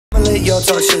Yo,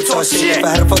 talk shit. If I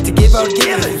had a fuck to give, I would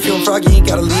give it. If you feeling froggy, you ain't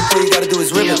gotta leave. All you gotta do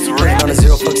is rip it. On a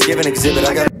zero fucks given exhibit.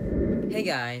 I got. Hey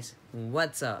guys,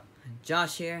 what's up?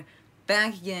 Josh here,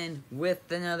 back again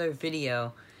with another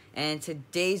video. And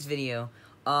today's video,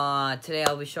 today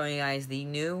I'll be showing you guys the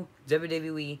new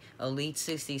WWE Elite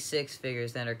 66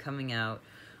 figures that are coming out.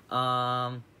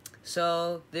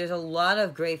 So there's a lot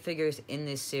of great figures in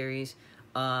this series.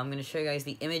 I'm going to show you guys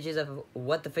the images of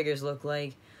what the figures look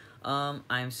like.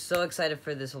 I'm so excited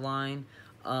for this line.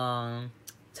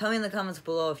 Tell me in the comments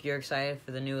below if you're excited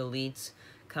for the new Elites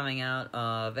coming out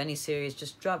of any series.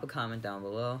 Just drop a comment down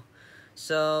below.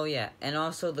 So yeah, and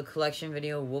also the collection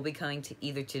video will be coming to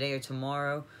either today or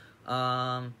tomorrow,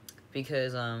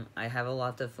 because I have a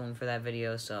lot to film for that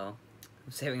video, so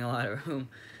I'm saving a lot of room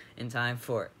and time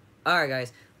for it. Alright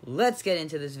guys, let's get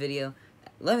into this video.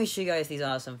 Let me show you guys these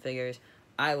awesome figures.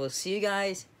 I will see you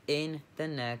guys in the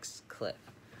next clip.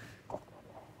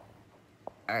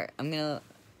 Alright,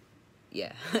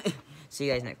 see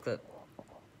you guys next clip.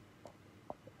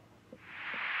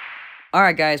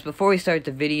 Alright guys, before we start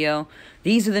the video,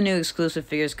 these are the new exclusive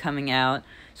figures coming out.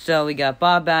 So we got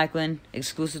Bob Backlund,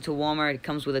 exclusive to Walmart. It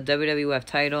comes with a WWF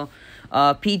title.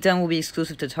 Pete Dunne will be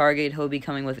exclusive to Target. He'll be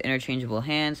coming with interchangeable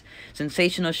hands.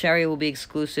 Sensational Sherry will be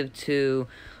exclusive to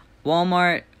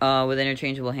Walmart with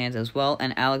interchangeable hands as well.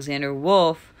 And Alexander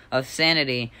Wolf of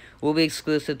Sanity will be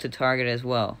exclusive to Target as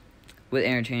well with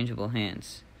interchangeable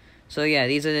hands. So yeah,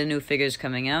 these are the new figures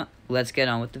coming out. Let's get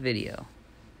on with the video.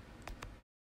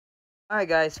 Alright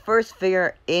guys, first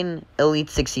figure in Elite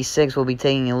 66 we'll be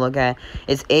taking a look at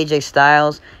is AJ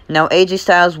Styles. Now AJ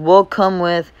Styles will come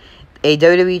with a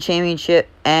WWE Championship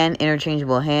and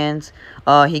interchangeable hands.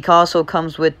 He also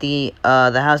comes with the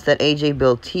House That AJ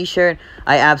Built t-shirt.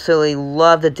 I absolutely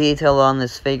love the detail on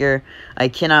this figure. I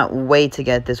cannot wait to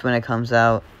get this when it comes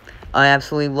out. I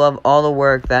absolutely love all the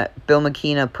work that Bill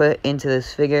McKenna put into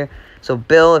this figure. So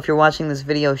Bill, if you're watching this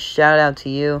video, shout out to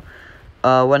you.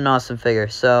 What an awesome figure.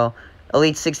 So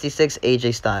Elite 66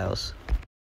 AJ Styles.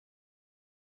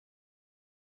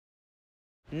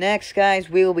 Next, guys,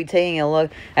 we will be taking a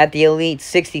look at the Elite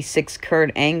 66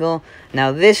 Kurt Angle.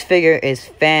 Now, this figure is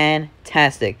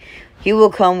fantastic. He will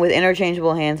come with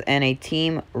interchangeable hands and a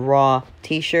Team Raw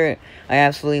t-shirt. I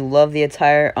absolutely love the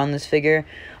attire on this figure.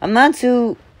 I'm not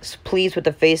too pleased with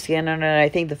the face scan on it. I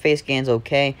think the face scan's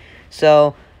okay.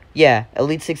 So, yeah,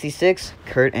 Elite 66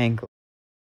 Kurt Angle.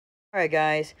 Alright,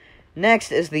 guys.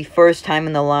 Next is the first time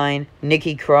in the line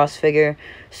Nikki Cross figure.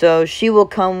 So she will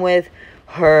come with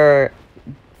her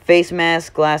face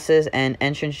mask, glasses, and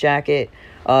entrance jacket.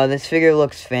 This figure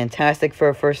looks fantastic for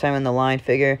a first time in the line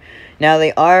figure. Now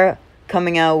they are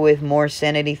coming out with more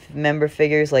Sanity member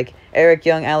figures like Eric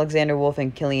Young, Alexander Wolf,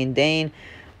 and Killian Dane.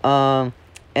 And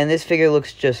this figure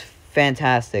looks just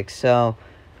fantastic. So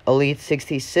Elite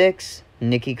 66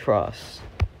 Nikki Cross.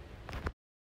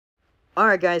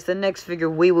 Alright guys, the next figure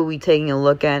we will be taking a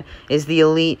look at is the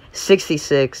Elite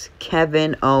 66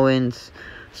 Kevin Owens.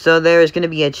 So there is going to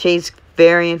be a Chase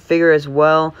variant figure as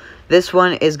well. This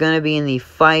one is going to be in the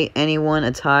Fight Anyone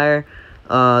attire.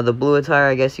 The blue attire,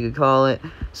 I guess you could call it.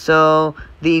 So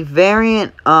the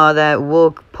variant that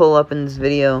we'll pull up in this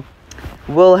video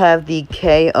will have the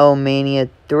KO Mania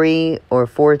 3 or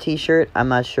 4 t-shirt. I'm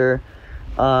not sure.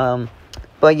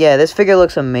 But yeah, this figure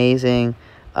looks amazing.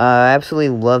 I absolutely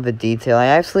love the detail. I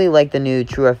absolutely like the new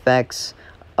True Effects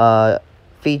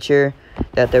feature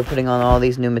that they're putting on all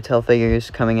these new Mattel figures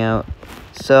coming out.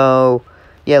 So,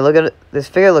 yeah, look at it. This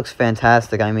figure looks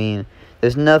fantastic. I mean,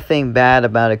 there's nothing bad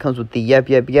about it. It comes with the Yep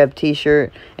Yep Yep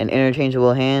t-shirt and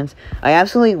interchangeable hands. I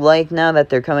absolutely like now that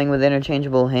they're coming with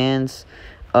interchangeable hands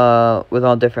with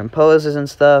all different poses and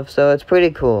stuff. So, it's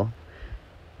pretty cool.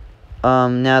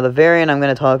 Now, the variant I'm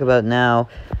going to talk about now.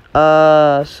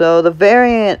 So the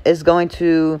variant is going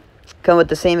to come with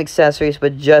the same accessories,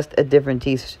 but just a different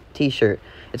t-shirt.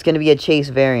 It's going to be a Chase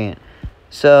variant.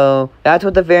 So that's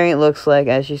what the variant looks like,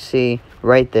 as you see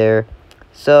right there.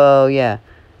 So yeah,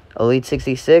 Elite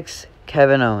 66,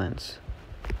 Kevin Owens.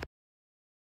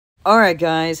 Alright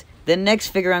guys, the next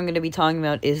figure I'm going to be talking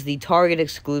about is the Target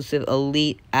exclusive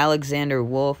Elite Alexander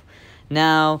Wolf.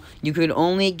 Now, you could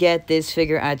only get this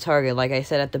figure at Target. Like I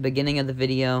said at the beginning of the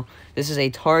video, this is a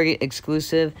Target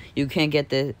exclusive. You can't get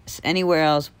this anywhere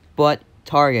else but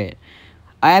Target.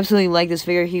 I absolutely like this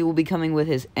figure. He will be coming with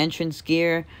his entrance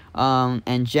gear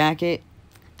and jacket.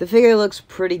 The figure looks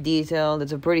pretty detailed.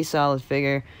 It's a pretty solid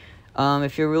figure.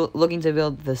 If you're looking to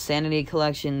build the Sanity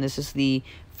collection, this is the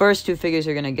first two figures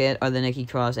you're going to get are the Nikki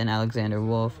Cross and Alexander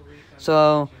Wolf.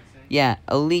 So, yeah,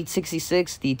 Elite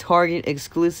 66, the Target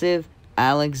exclusive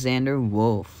Alexander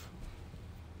Wolf.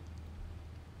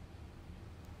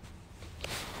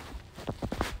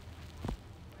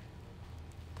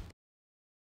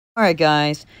 Alright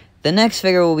guys, the next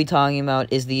figure we'll be talking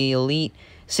about is the Elite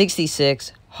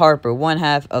 66 Harper, one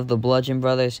half of the Bludgeon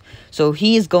Brothers. So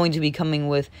he is going to be coming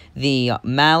with the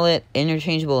mallet,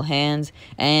 interchangeable hands,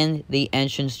 and the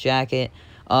entrance jacket.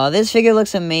 This figure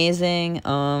looks amazing.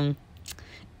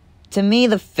 To me,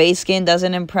 the face skin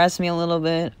doesn't impress me a little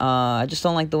bit. I just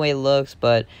don't like the way it looks,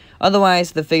 but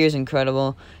otherwise, the figure's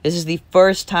incredible. This is the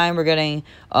first time we're getting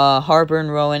Harper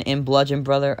and Rowan in Bludgeon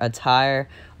Brother attire.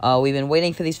 We've been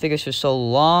waiting for these figures for so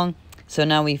long, so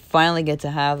now we finally get to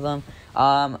have them.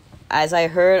 As I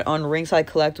heard on Ringside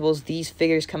Collectibles, these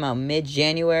figures come out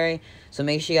mid-January, so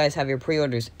make sure you guys have your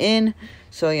pre-orders in.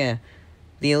 So yeah,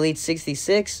 the Elite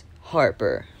 66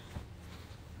 Harper.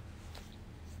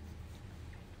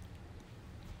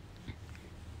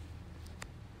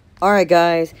 Alright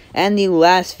guys, and the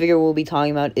last figure we'll be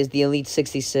talking about is the Elite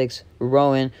 66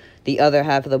 Rowan, the other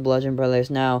half of the Bludgeon Brothers.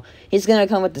 Now, he's going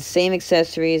to come with the same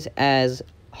accessories as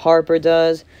Harper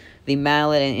does, the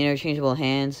mallet and interchangeable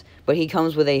hands, but he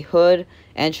comes with a hood,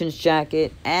 entrance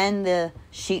jacket, and the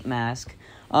sheet mask.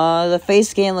 The face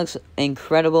scan looks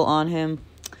incredible on him.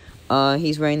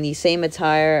 He's wearing the same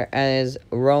attire as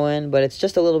Rowan, but it's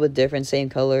just a little bit different, same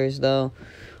colors though.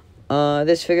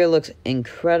 This figure looks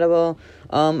incredible.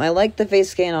 I like the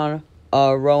face scan on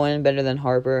Rowan better than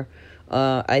Harper.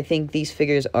 I think these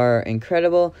figures are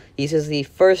incredible. This is the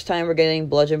first time we're getting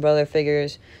Bludgeon Brother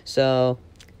figures, so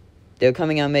they're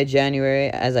coming out mid-January,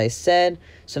 as I said.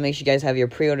 So make sure you guys have your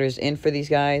pre-orders in for these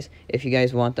guys if you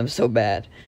guys want them so bad.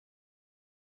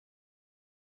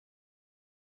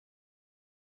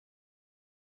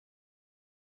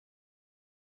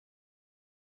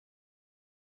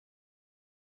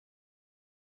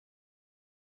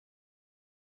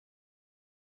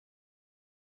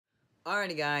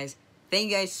 Alrighty guys, thank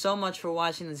you guys so much for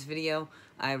watching this video.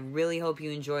 I really hope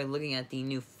you enjoyed looking at the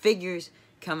new figures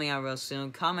coming out real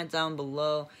soon. Comment down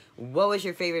below, what was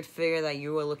your favorite figure that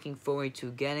you were looking forward to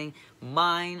getting?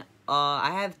 Mine, I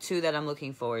have two that I'm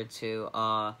looking forward to.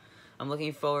 I'm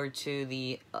looking forward to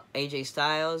the AJ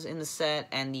Styles in the set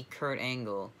and the Kurt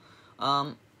Angle.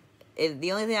 The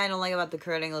only thing I don't like about the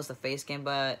Kurt Angle is the face scan,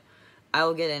 but I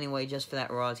will get it anyway just for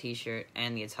that Raw t-shirt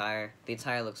and the attire. The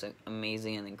attire looks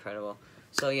amazing and incredible.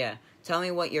 So yeah, tell me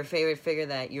what your favorite figure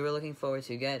that you were looking forward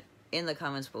to get in the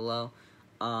comments below.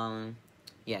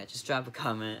 Yeah, just drop a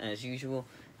comment as usual.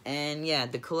 And yeah,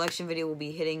 the collection video will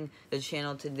be hitting the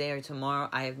channel today or tomorrow.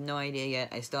 I have no idea yet.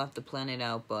 I still have to plan it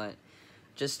out, but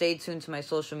just stay tuned to my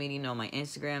social media. You know, my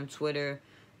Instagram, Twitter,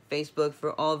 Facebook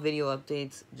for all video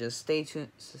updates. Just stay tuned,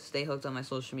 stay hooked on my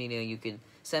social media. You can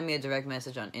send me a direct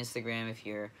message on Instagram if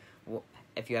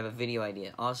you have a video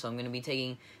idea. Also, I'm going to be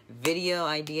taking video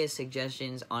idea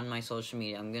suggestions on my social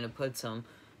media. I'm going to put some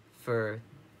for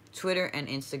Twitter and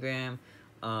Instagram.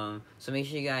 So make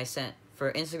sure you guys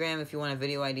for Instagram, if you want a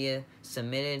video idea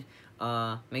submitted,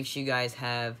 make sure you guys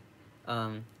have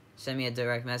send me a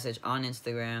direct message on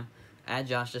Instagram at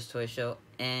Josh's Toy Show.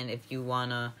 And if you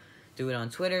want to do it on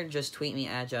Twitter, just tweet me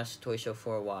at Josh's Toy Show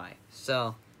 4Y.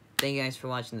 So thank you guys for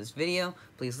watching this video.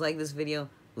 Please like this video,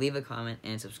 leave a comment,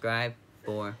 and subscribe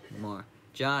for more.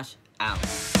 Josh,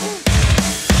 out.